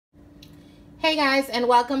Hey guys, and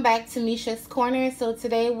welcome back to Misha's Corner. So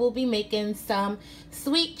today we'll be making some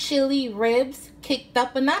sweet chili ribs kicked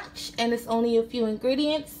up a notch, and it's only a few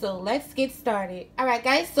ingredients, so let's get started. Alright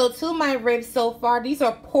guys, so to my ribs so far, these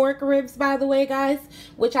are pork ribs by the way guys,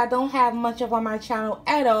 which I don't have much of on my channel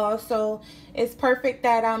at all, so it's perfect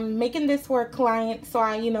that I'm making this for a client. So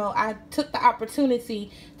I took the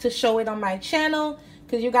opportunity to show it on my channel,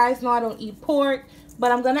 because you guys know I don't eat pork.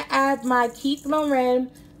 But I'm gonna add my Keith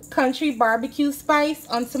Loren country barbecue spice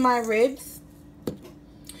onto my ribs.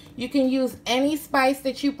 You can use any spice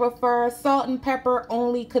that you prefer. Salt and pepper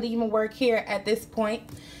only could even work here at this point.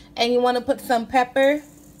 And you want to put some pepper.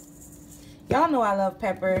 Y'all know I love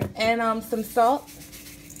pepper. And some salt.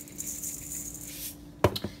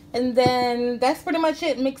 And then that's pretty much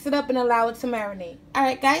it. Mix it up and allow it to marinate.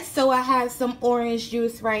 Alright guys, so I have some orange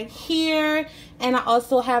juice right here. And I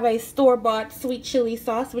also have a store-bought sweet chili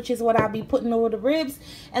sauce, which is what I'll be putting over the ribs.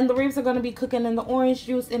 And the ribs are going to be cooking in the orange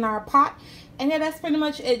juice in our pot. And yeah, that's pretty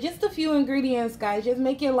much it. Just a few ingredients, guys. Just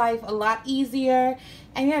make your life a lot easier.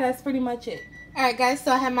 And yeah, that's pretty much it. Alright guys,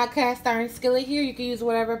 so I have my cast iron skillet here. You can use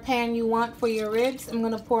whatever pan you want for your ribs. I'm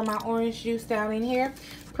going to pour my orange juice down in here.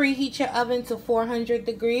 Preheat your oven to 400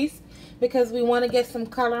 degrees because we want to get some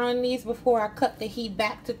color on these before I cut the heat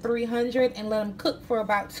back to 300 and let them cook for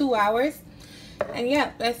about 2 hours. And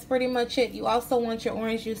yeah, that's pretty much it. You also want your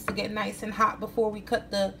orange juice to get nice and hot before we cut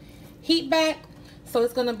the heat back. So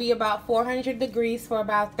it's going to be about 400 degrees for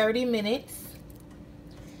about 30 minutes.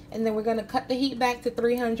 And then we're going to cut the heat back to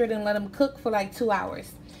 300 and let them cook for like 2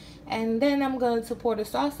 hours. And then I'm going to pour the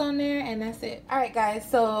sauce on there, and that's it. Alright guys,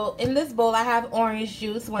 so in this bowl I have orange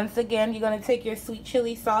juice. Once again, you're going to take your sweet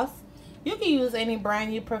chili sauce. You can use any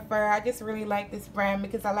brand you prefer. I just really like this brand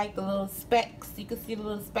because I like the little specks. You can see the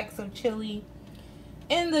little specks of chili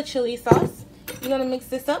in the chili sauce. You're going to mix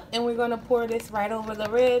this up, and we're going to pour this right over the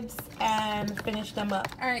ribs and finish them up.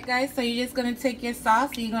 Alright guys, so you're just going to take your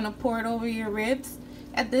sauce and you're going to pour it over your ribs.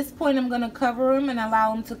 At this point, I'm going to cover them and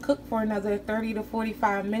allow them to cook for another 30 to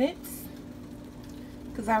 45 minutes.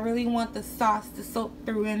 Because I really want the sauce to soak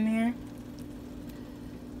through in there.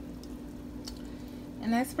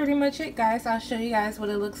 And that's pretty much it, guys. I'll show you guys what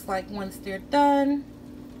it looks like once they're done.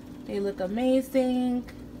 They look amazing.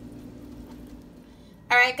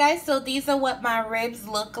 Alright, guys. So these are what my ribs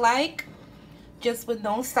look like. Just with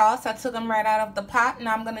no sauce. I took them right out of the pot.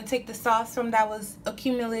 Now I'm going to take the sauce from that was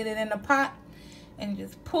accumulated in the pot and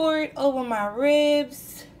just pour it over my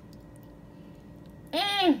ribs.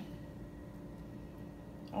 Oh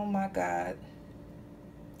my God.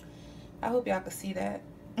 I hope y'all can see that.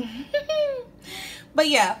 But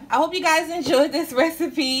yeah, I hope you guys enjoyed this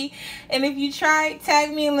recipe. And if you try it,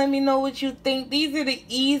 tag me and let me know what you think. These are the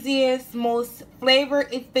easiest, most flavor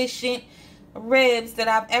efficient ribs that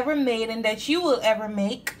I've ever made and that you will ever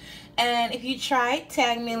make. And if you try it,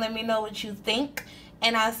 tag me and let me know what you think.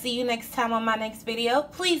 And I'll see you next time on my next video.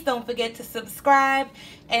 Please don't forget to subscribe.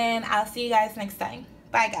 And I'll see you guys next time.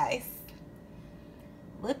 Bye, guys.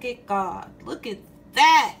 Look at God. Look at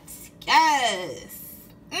that. Yes.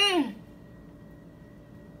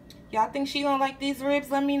 Y'all think she gonna like these ribs?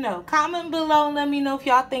 Let me know. Comment below and let me know if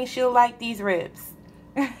y'all think she'll like these ribs.